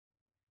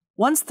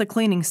Once the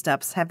cleaning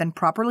steps have been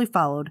properly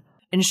followed,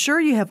 ensure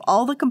you have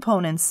all the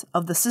components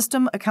of the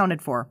system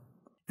accounted for.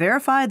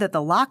 Verify that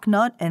the lock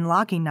nut and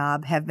locking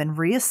knob have been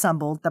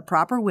reassembled the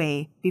proper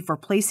way before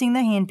placing the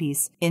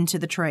handpiece into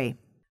the tray.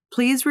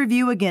 Please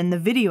review again the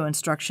video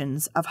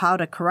instructions of how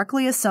to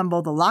correctly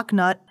assemble the lock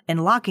nut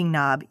and locking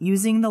knob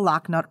using the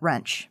lock nut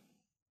wrench.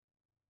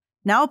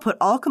 Now put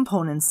all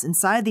components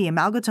inside the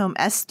Amalgatome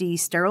SD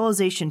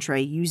sterilization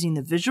tray using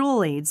the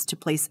visual aids to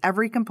place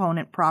every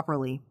component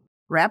properly.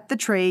 Wrap the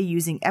tray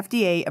using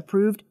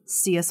FDA-approved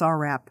CSR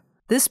wrap.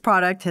 This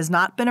product has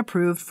not been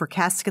approved for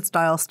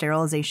casket-style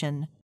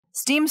sterilization.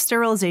 Steam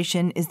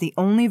sterilization is the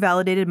only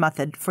validated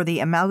method for the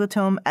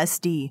Amalgatome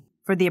SD.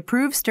 For the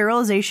approved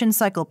sterilization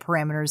cycle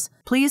parameters,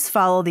 please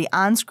follow the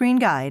on-screen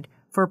guide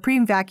for a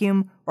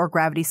pre-vacuum or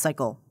gravity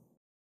cycle.